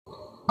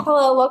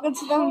Hello, welcome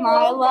to the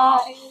Mila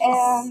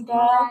and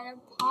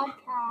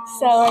podcast.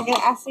 So we're going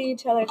to ask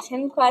each other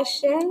 10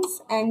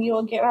 questions and you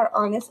will get our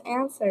honest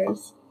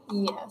answers.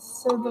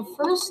 Yes, so the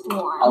first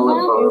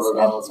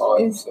one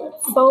is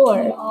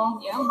 4.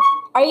 Yeah.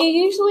 Are you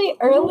usually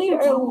early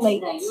or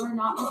late?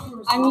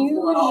 I'm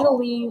usually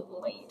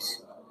late.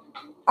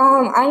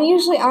 I'm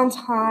usually on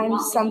time,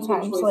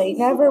 sometimes late.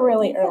 Never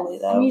really early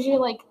though. I'm usually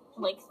like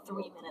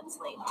 3 minutes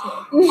late to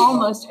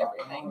almost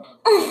everything.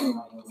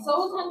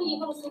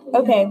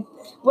 Okay,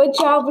 what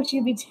job would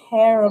you be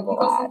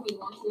terrible at?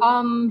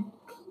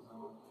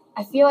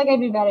 I feel like I'd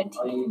be bad at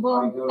teaching.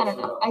 Well, I don't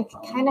know. I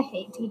kind of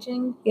hate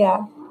teaching.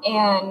 Yeah.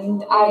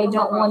 And I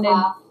don't want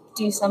to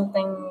do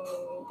something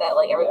that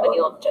everybody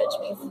will judge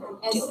me for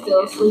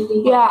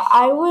doing.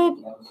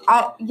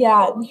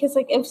 Yeah, because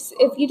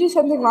if you do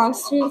something wrong,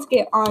 students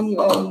get on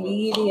you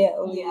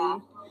immediately. Yeah.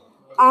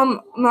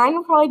 Mine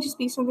would probably just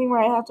be something where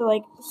I have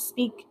to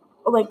speak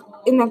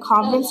in the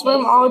conference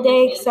room all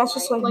day because that's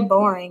just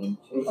boring.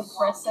 A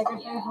press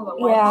secretary for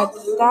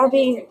the that'd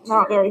be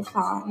not very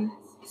fun.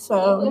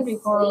 So that'd be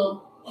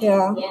horrible.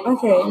 Yeah.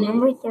 Okay.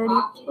 Number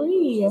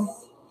 33.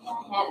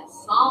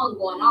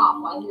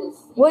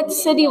 What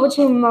city would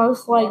you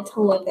most like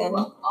to live in?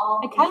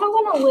 I kind of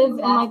want to live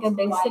in a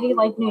big city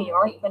like New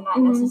York, but not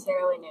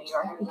necessarily New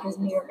York because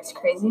New York is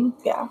crazy.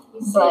 Yeah.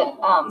 But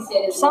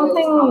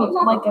something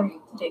like a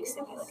big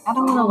city. I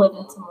don't want to live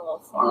in some little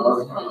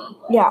farm.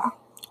 Yeah.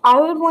 I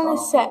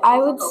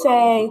would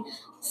say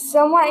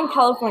somewhere in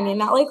California,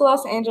 not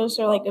Los Angeles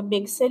or a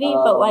big city,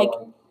 but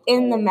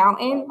in the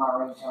mountain.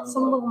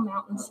 Some little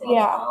mountain city.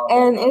 Yeah.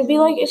 And it'd be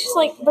it's just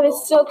but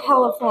it's still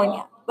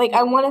California.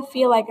 I want to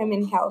feel like I'm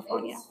in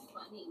California.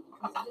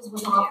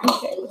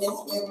 Okay.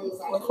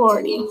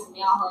 40.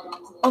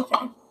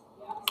 Okay.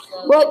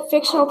 What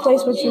fictional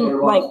place would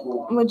you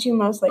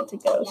most like to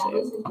go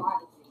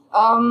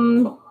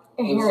to?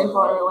 Harry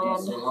Potter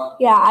land.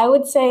 Yeah, I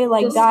would say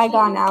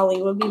Diagon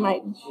Alley would be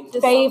my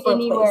favorite place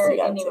to go to. Harry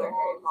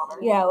Potter.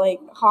 Yeah,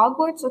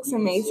 Hogwarts looks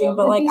amazing,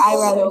 but I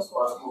rather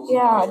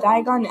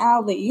Diagon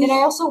Alley. And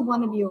I also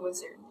want to be a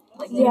wizard.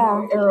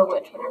 Or a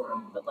witch, whatever.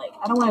 But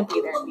I don't want to be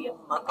there and be a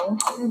muggle.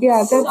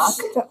 Yeah, that's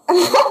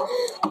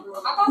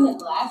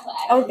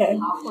okay.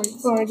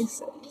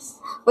 46.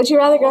 Would you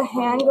rather go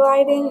hang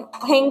gliding,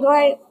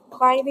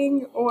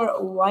 or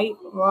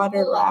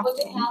whitewater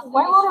rafting?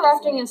 Whitewater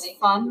rafting is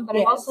fun, but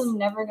I've also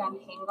never gone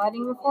hang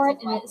gliding before,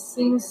 and it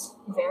seems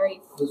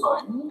very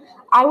fun.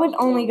 I would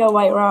only go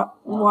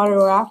whitewater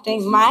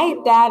rafting. My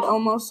dad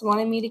almost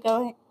wanted me to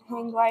go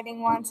hang gliding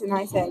once, and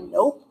I said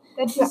nope.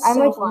 I'm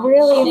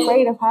really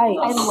afraid of heights.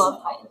 I love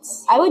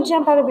heights. I would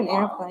jump out of an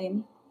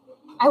airplane.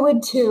 I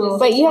would too.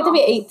 But you have to be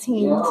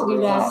 18 to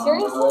do that.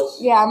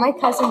 Seriously? Yeah, my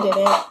cousin did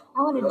it. I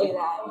want to do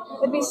that.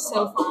 That'd be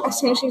so fun. As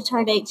soon as she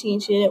turned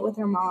 18, she did it with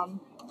her mom.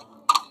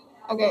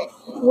 Okay.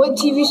 What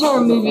TV show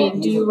or movie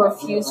do you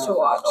refuse to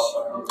watch?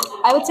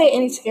 I would say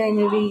any scary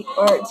movie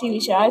or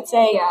TV show. I would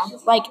say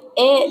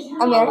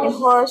It, American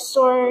Horror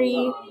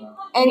Story,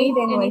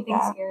 anything like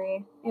that.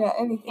 Scary. Yeah,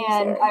 anything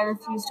And scary. I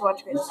refuse to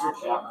watch Grey's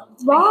Anatomy.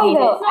 Why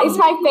though? It's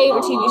my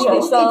favorite TV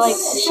show, so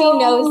she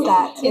knows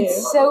that too.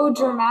 It's so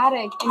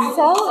dramatic. And that's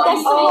the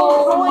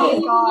whole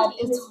point. Oh my god,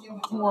 it's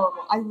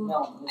horrible. I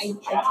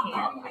can't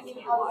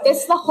watch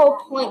That's the whole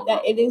point,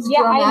 that it is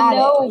dramatic. dramatic. I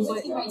know,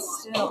 but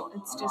still,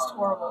 it's just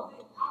horrible.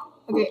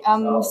 Okay,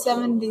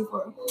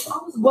 74.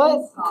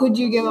 What could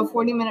you give a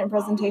 40-minute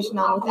presentation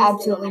on with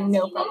absolutely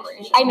no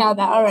preparation? I know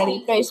that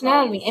already. Grey's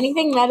Anatomy,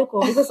 anything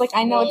medical, because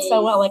I know it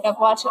so well. I've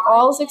watched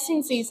all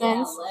 16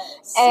 seasons,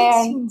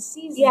 and 16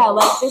 seasons. Yeah,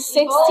 the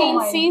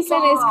 16th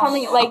season is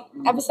coming.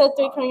 Episode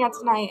 3 coming out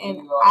tonight,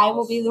 and I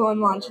will be the one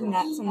launching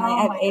that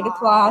tonight at 8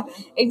 o'clock.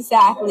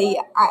 Exactly.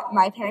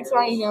 My parents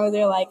already know.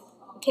 They're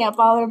can't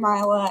bother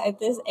Mila at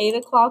this 8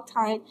 o'clock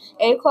time.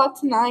 8 o'clock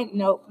tonight,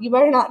 nope. You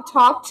better not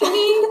talk to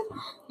me.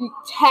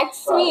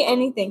 Text me,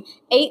 anything.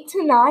 8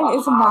 to 9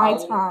 is my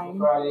time.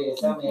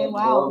 Okay,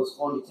 wow.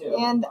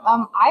 And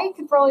I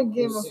could probably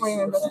give a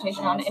 40-minute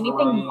presentation on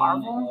anything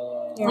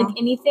Marvel. Yeah.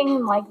 Anything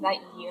in that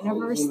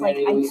universe. I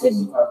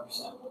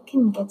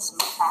can get some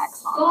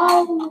facts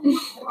on that.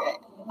 Okay.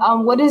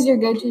 What is your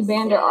go-to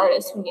band or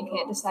artist when you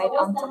can't decide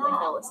on something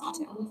to listen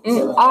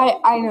to?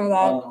 I know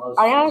that.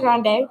 Ariana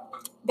Grande.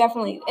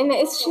 Definitely. And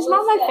she's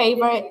not my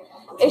favorite.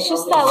 It's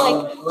just that,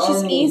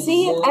 she's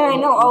easy, and I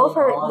know all of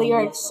her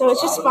lyrics, so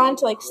it's just fun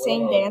to,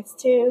 sing, dance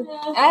to.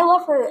 And I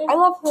love her.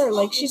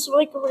 She's, a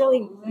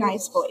really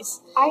nice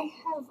voice. I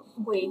have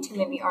way too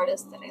many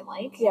artists that I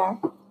like. Yeah.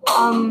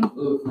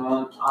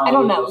 I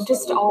don't know.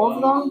 Just all of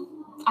them.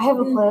 I have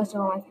a playlist of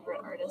all my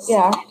favorite artists.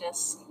 Yeah. I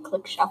just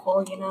click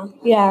shuffle,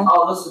 Yeah.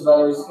 Oh, this is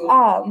better.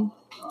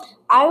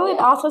 I would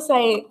also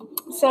say,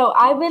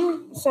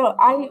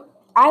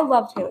 I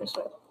love Taylor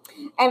Swift.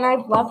 And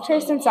I've loved her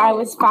since I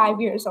was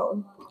 5 years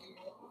old.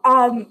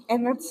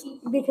 And that's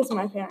because of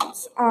my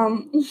parents.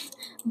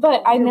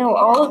 But I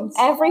know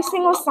every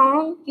single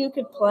song you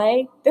could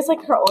play. That's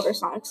her older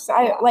songs.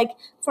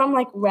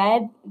 From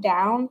Red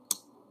Down,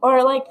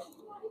 or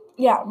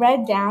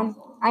Red Down.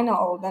 I know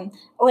all of them.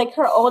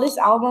 Her oldest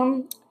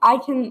album, I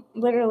can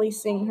literally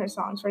sing her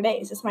songs for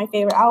days. It's my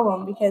favorite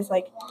album because,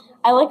 like,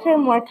 I like her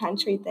more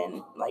country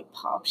than, like,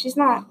 pop. She's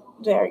not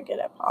very good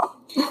at pop.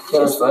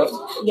 Taylor Swift?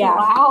 Yeah.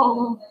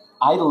 Wow.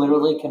 I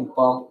literally can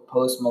bump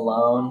Post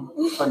Malone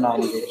for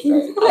 90 days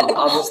straight.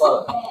 I just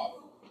love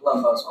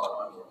Post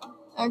Malone.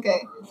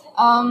 Okay.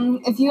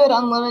 If you had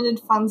unlimited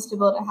funds to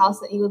build a house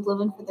that you would live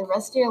in for the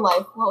rest of your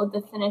life, what would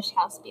the finished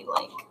house be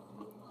like?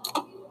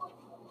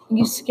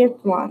 You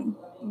skipped one.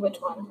 Which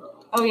one?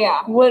 Oh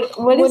yeah.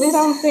 What is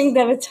something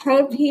that a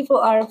ton of people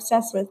are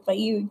obsessed with, but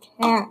you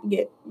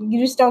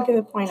just don't get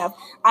the point of?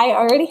 I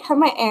already have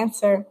my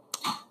answer.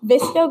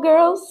 Visco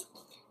girls,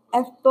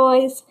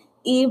 F-boys,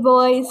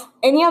 E-boys,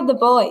 any of the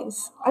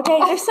boys. Okay,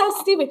 they're so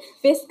stupid.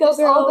 Visco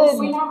girls.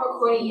 We're not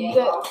recording yet,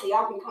 so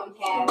y'all can come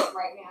cast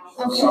right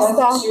now. It's just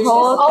that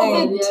whole All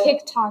thing. the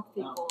TikTok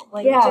people.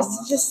 Like, Yeah,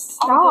 just just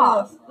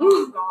stop.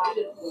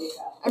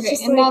 Okay,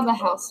 just and like- now the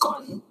house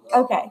one.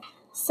 Okay,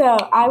 so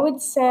I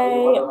would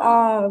say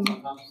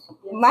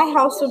my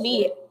house would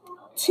be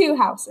 2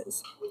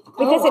 houses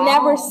because it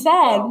never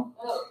said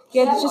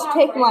you had to just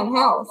pick one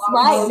house,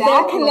 right? They're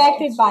Exactly.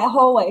 connected by a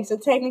hallway, so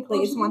technically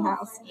it's one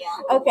house. Yeah.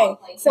 Okay,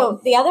 so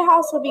the other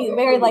house would be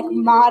very like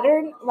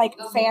modern, like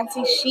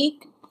fancy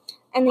chic,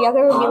 and the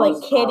other would be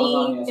like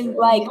kiddie and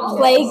like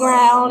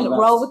playground,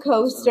 roller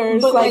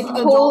coasters, But, like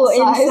like, pool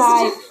adult-sized.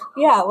 inside.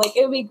 Yeah, like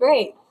it would be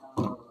great.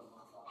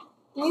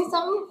 Give me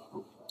some.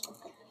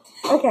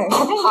 Okay.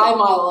 Hi,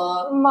 my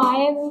love.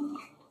 Mine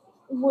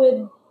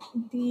would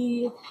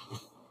be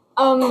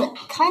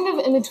kind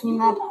of in between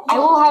that. I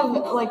will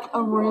have like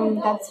a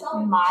room that's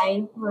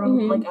my room,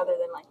 Mhm. like other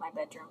than like my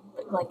bedroom.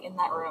 But like in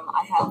that room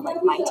I have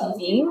like my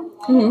TV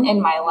Mhm.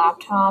 and my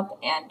laptop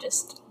and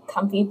just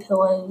comfy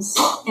pillows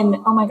and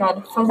oh my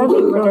god, fuzzy That'd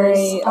be comforters.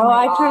 great. Oh,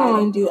 my I kind of God.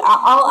 want to do that.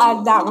 I'll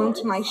add that one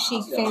to my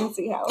chic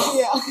fancy house.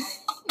 Yeah.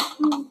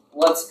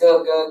 Let's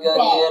go get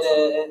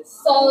it.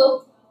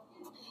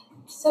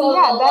 So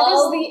yeah, that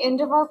is the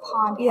end of our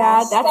podcast. Yeah,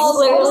 that's Thanks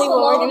literally for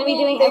what we're gonna be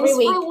doing every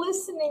week. Thanks for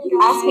listening,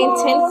 guys. Asking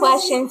 10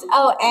 questions.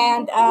 Oh,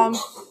 and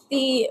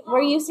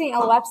we're using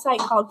a website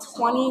called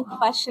 20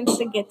 Questions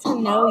to Get to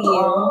Know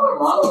You.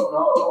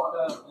 All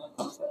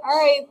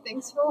right,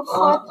 thanks for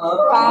watching.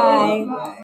 Bye.